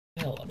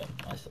hell about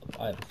myself.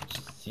 I have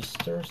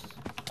sisters.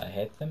 I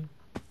hate them.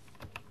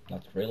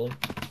 Not really.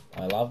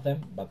 I love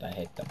them, but I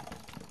hate them.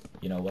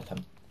 You know what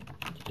I'm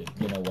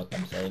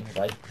saying,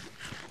 right?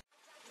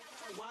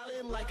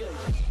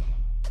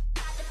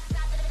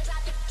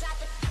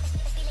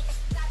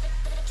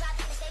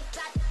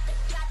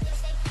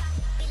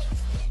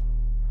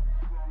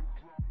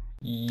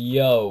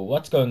 Yo,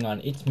 what's going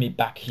on? It's me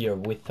back here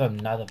with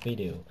another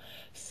video.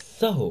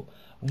 So,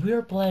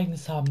 we're playing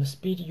some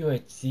Speed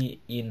UHC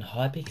in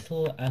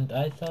Hypixel, and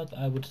I thought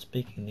I would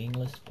speak in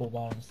English for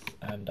once,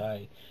 and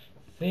I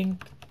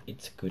think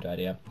it's a good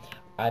idea.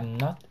 I'm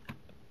not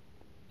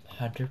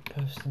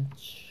 100%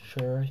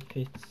 sure if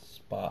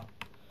it's, but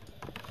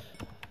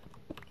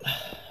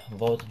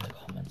vote in the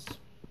comments.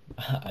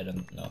 I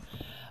don't know.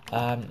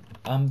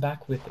 I'm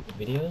back with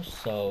videos,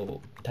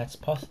 so that's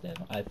positive,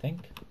 I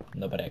think.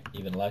 Nobody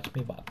even likes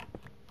me, but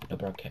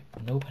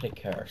nobody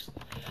cares.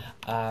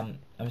 I'm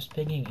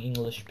speaking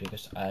English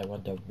because I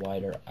want a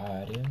wider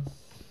audience,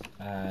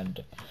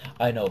 and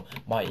I know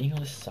my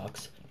English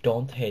sucks.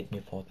 Don't hate me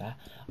for that.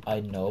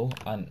 I know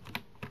I'm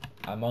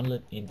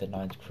only in the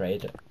 9th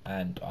grade,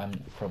 and I'm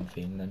from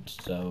Finland,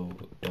 so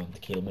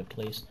don't kill me,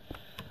 please.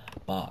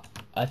 But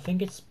I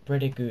think it's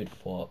pretty good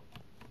for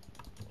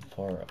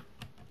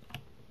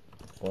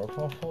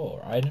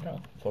I don't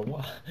know, for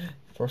what?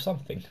 For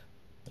something.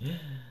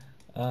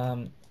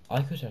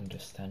 I could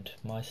understand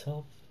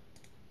myself,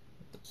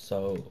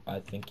 so I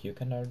think you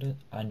can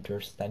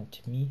understand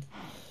me.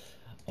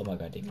 Oh my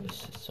god,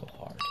 English is so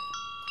hard.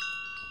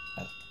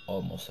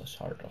 Almost as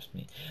hard as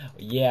me.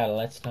 Yeah,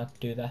 let's not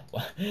do that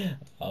one.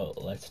 Oh,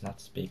 let's not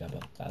speak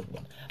about that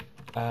one.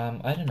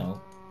 I don't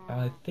know.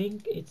 I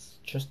think it's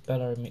just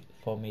better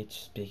for me to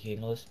speak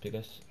English,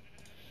 because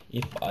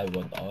if I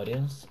want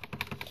audience,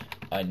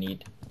 I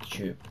need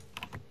to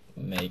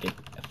make it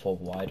for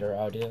wider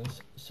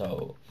audience.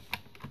 So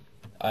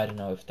I don't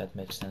know if that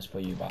makes sense for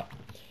you, but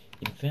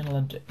in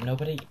Finland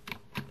nobody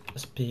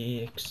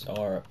speaks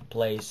or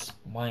plays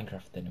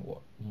Minecraft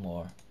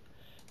anymore.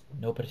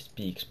 Nobody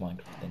speaks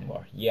Minecraft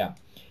anymore. Yeah,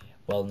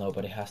 well,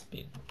 nobody has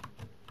been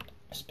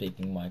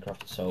speaking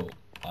Minecraft, so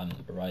I'm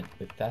right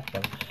with that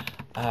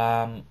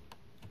one.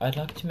 I'd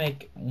like to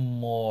make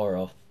more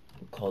of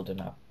golden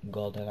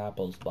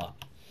apples, but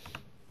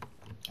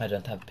I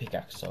don't have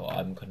pickaxe, so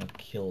I'm gonna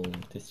kill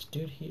this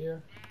dude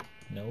here.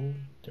 No,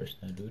 there's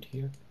no dude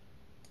here.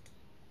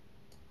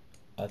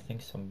 I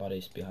think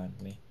somebody's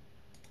behind me,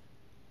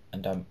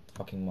 and I'm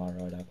fucking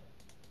right up.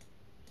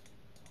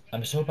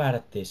 I'm so bad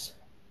at this.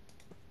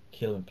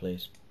 Kill him,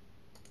 please.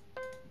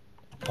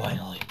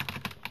 Finally.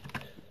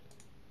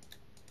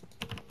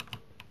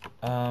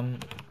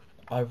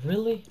 I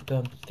really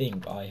don't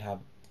think I have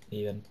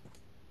even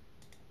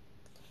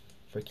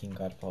freaking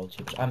got fall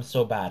chips. I'm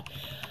so bad.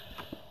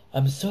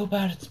 I'm so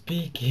bad at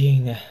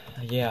speaking.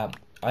 Yeah,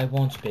 I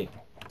won't speak.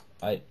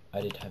 I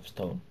did have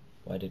stone.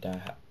 Why did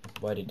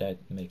I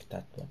make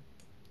that one?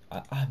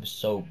 I'm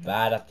so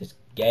bad at this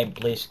game.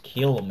 Please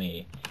kill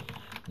me.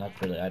 Not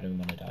really. I don't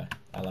want to die.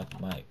 I like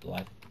my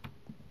life.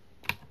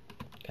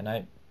 Can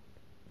I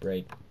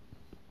break?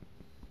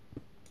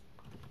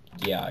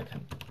 Yeah, I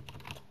can.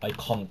 I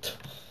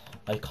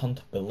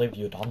can't believe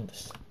you done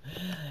this.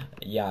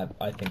 Yeah,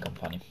 I think I'm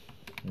funny.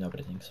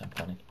 Nobody thinks I'm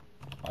funny.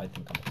 I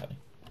think I'm funny.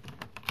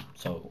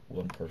 So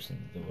one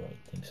person in the world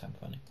thinks I'm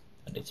funny,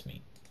 and it's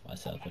me,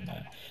 myself, and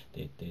I.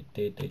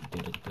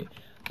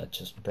 Let's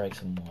just break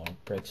some more,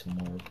 break some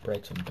more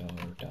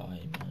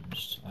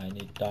diamonds. I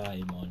need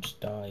diamonds.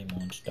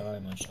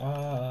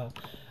 Ah,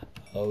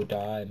 oh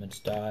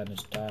diamonds.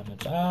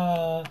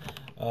 Ah,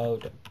 oh.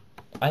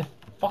 I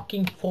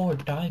fucking 4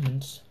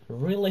 diamonds.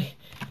 Really?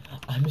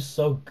 I'm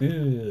so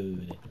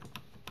good.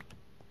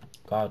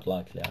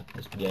 Godlikely at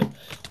this game.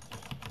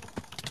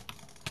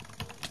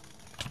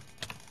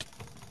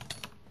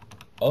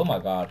 Oh my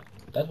god,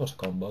 that was a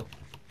combo.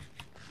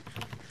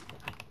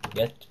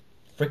 Get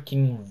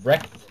freaking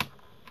wrecked.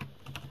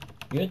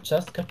 You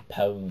just got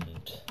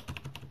pwned.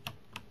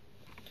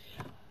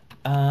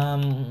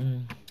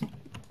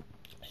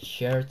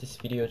 Share this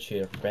video to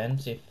your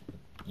friends if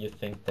you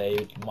think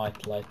they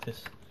might like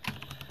this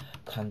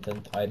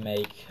content I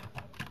make,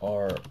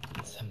 or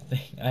something.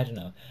 I don't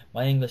know.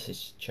 My English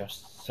is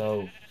just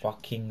so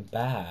fucking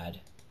bad.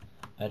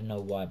 I don't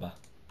know why, but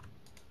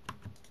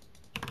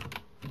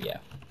yeah.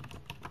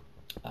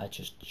 I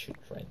just should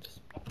try this.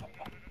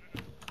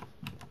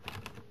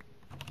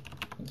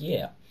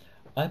 Yeah,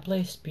 I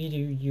play Speed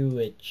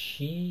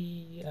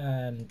UHC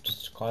and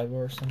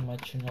Skywars on my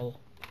channel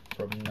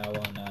from now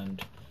on,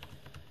 and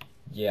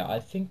yeah, I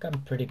think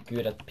I'm pretty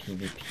good at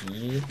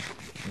PvP.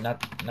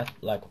 Not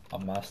like a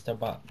master,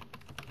 but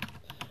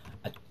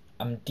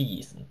I'm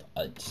decent,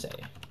 I'd say.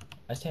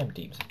 I say I'm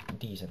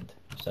decent.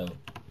 So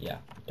yeah,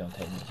 don't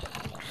hate me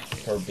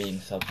for being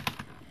so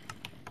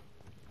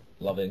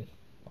loving.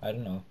 I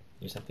don't know.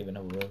 Is that even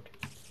a word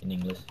in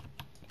English?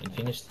 In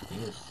Finnish it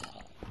is.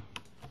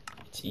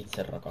 It's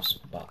itserakas,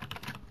 but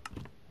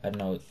I don't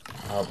know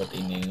how about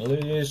in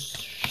English.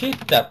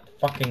 Shit, that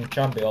fucking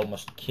zombie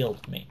almost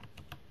killed me.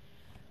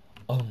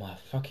 Oh my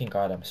fucking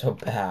god, I'm so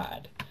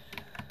bad.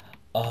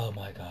 Oh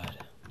my god.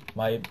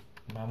 My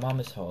mom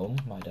is home,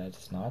 my dad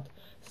is not,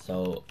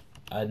 so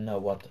I don't know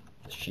what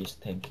she's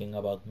thinking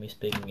about me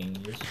speaking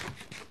English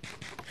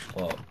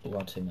for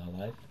once in my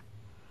life.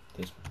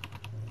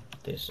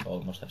 This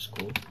almost at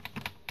school,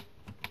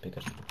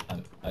 because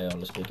I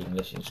only speak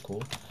English in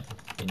school,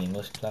 in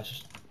English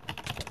classes,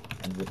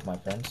 and with my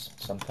friends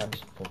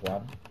sometimes for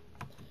one.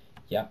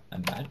 Yeah,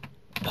 I'm bad.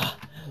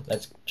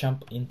 Let's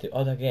jump into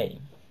other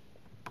game.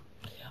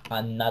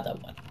 Another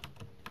one.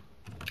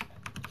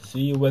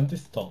 See you when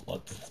this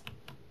starts.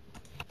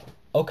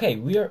 Okay,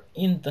 we are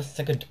in the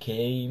second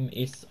game.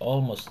 It's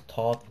almost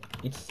start.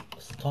 It's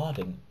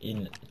starting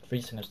in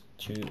 3 seconds,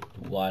 2,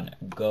 1,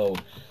 go.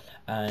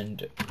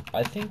 And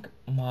I think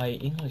my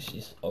English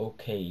is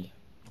okay,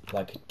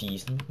 like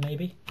decent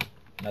maybe,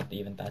 not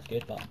even that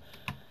good, but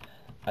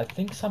I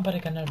think somebody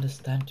can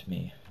understand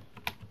me.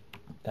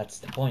 That's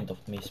the point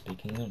of me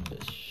speaking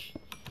English.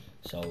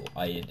 So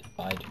I'd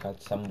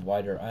got some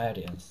wider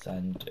audience,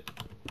 and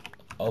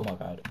oh my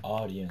god,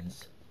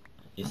 audience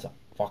is a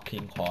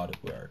fucking hard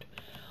word.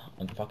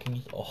 I'm fucking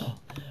it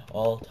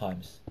all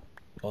times.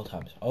 All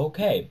times.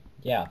 Okay,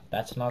 yeah,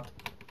 that's not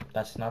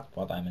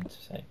what I meant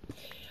to say.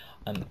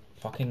 I'm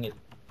fucking it.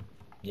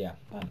 Yeah,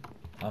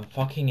 I'm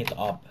fucking it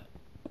up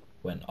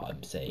when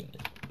I'm saying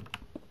it.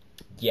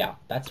 Yeah,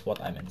 that's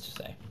what I meant to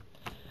say.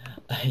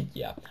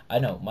 Yeah, I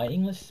know my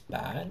English is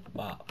bad,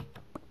 but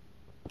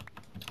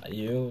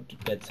you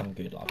get some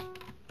good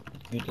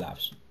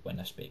laughs when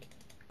I speak,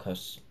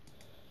 cause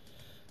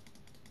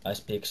I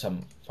speak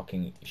some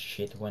fucking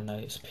shit when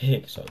I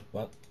speak. So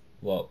what?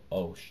 Whoa!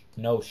 Oh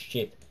no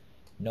shit,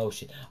 no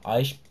shit.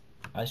 I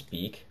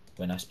speak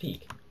when I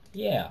speak.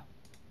 Yeah,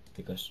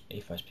 because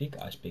if I speak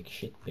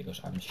shit because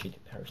I'm a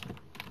shitty person.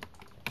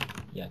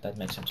 Yeah, that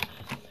makes sense.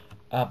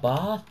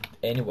 But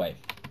anyway,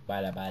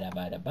 bada bada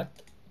bada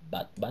but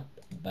bada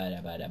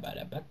bada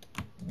bada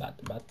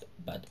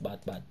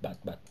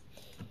but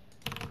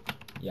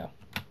yeah.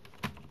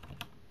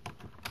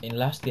 In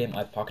last game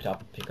I fucked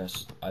up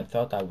because I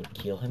thought I would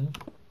kill him,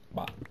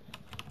 but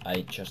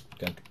I just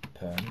got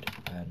burned,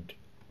 and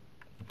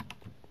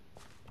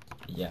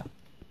yeah.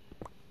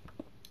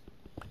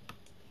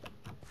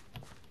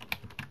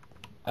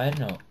 I don't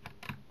know.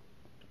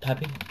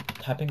 Type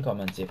in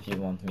comments if you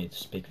want me to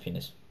speak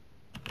Finnish,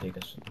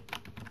 because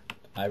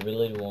I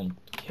really won't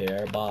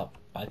care, but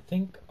I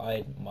think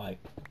I might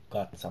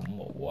got some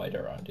more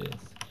wider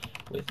audience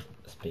with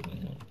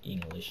speaking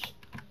English.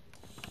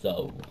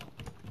 So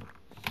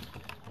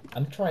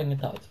I'm trying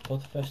it out for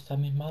the first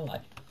time in my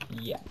life.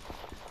 Yeah.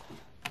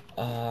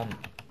 I've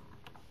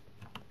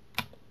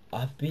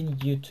been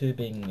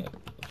YouTubing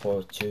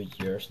for 2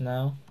 years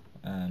now,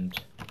 and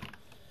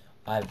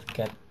I've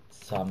got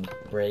some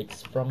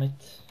breaks from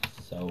it,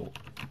 so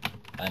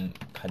I'm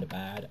kinda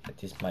bad.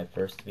 This is my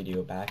first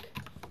video back,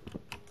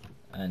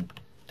 and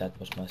that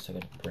was my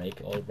second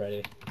break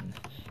already.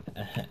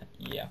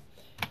 Yeah.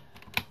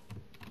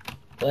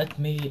 Let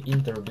me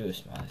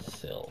introduce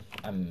myself.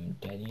 I'm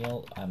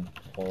Daniel, I'm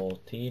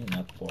 14,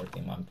 not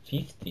 14, I'm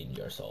 15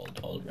 years old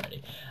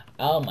already.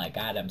 Oh my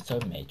god, I'm so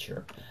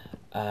mature.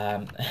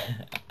 And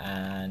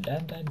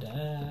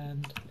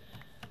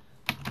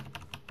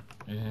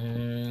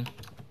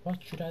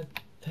what should I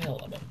tell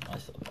about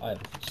myself? I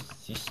have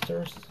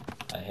sisters.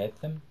 I hate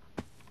them.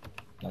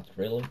 Not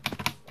really.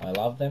 I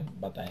love them,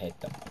 but I hate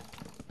them.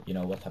 You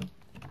know what I'm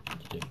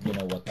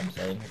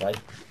saying, right?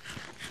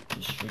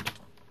 You should.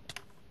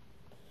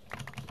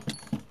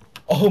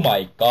 Oh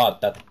my god,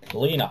 that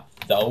cleanup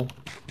though.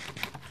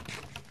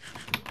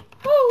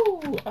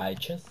 Woo! I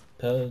just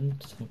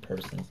burned some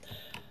persons.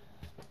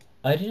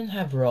 I didn't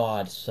have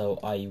rods, so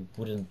I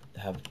wouldn't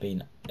have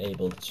been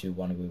able to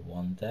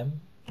 1v1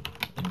 them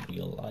in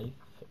real life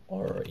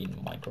or in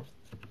Minecraft.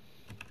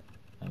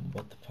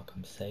 What the fuck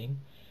I'm saying?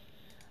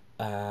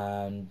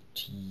 And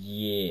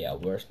yeah,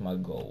 where's my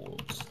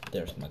goals?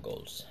 There's my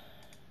goals.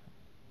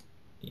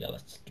 Yeah,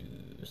 let's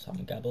do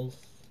some gabbles.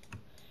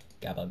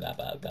 Gabble,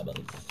 gabble,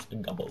 gabbles,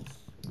 gobbles,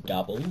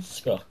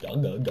 gobbles,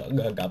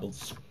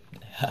 gobbles.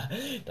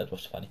 That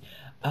was funny.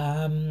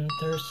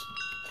 There's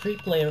 3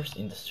 players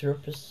in the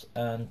surface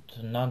and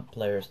none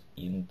players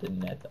in the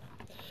nether.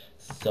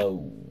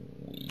 So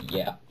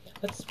yeah,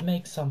 let's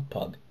make some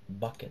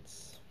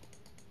buckets.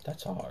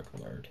 That's a hard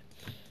word.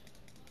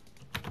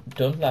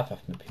 Don't laugh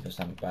at me because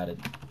I'm bad at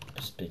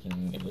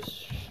speaking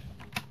English.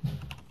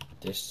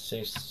 This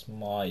is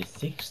my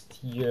 6th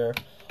year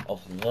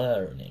of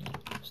learning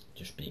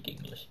to speak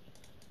English.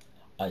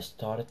 I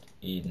started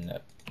in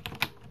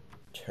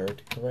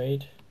 3rd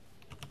grade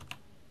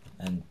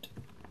and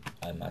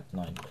I'm at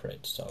 9th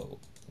grade, so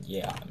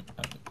yeah,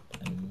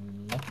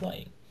 I'm not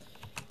lying.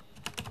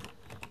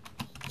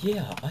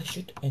 Yeah, I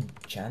should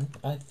enchant,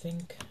 I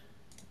think.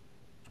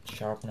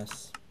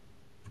 Sharpness.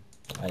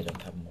 I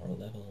don't have more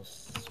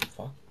levels.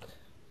 Fuck.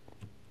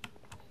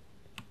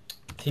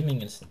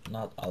 Teaming is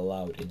not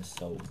allowed in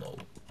solo.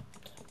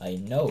 I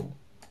know,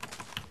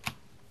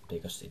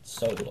 because it's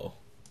solo.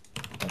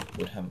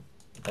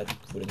 That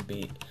wouldn't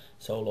be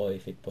solo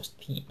if it was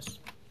teams.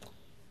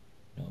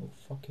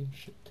 fucking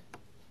shit.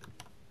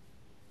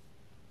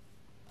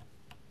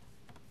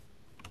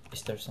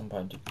 Is there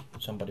somebody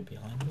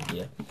behind me?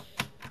 Yeah.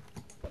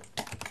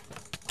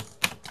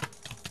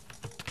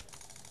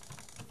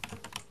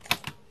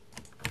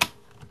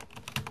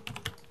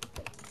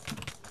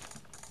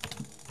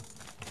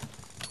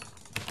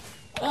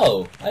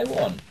 Oh, I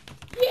won.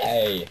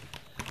 Yay.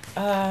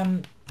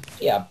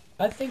 Yeah,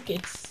 I think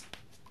it's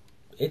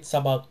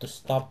about to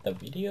stop the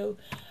video,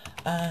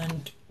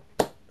 and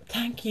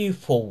thank you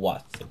for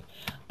watching.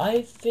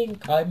 I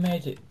think I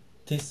made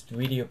this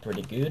video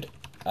pretty good.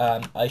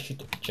 I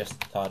should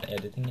just start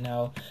editing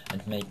now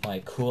and make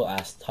my cool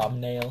ass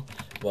thumbnail.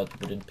 What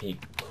wouldn't be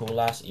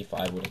cool ass if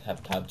I wouldn't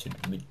have time to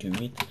do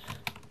it.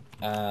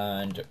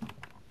 And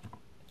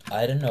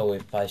I don't know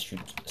if I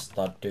should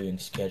start doing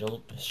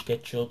scheduled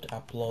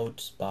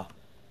uploads, but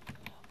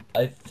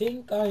I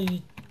think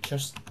I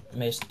just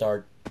may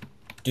start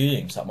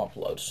doing some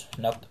uploads,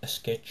 not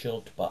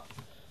scheduled, but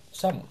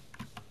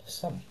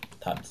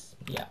sometimes,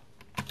 yeah.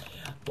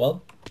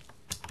 Well,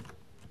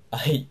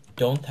 I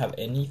don't have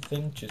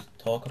anything to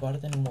talk about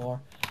it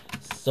anymore,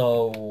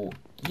 so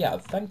yeah,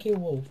 thank you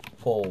all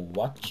for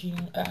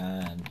watching,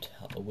 and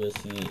we'll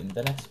see you in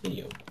the next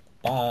video.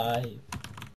 Bye!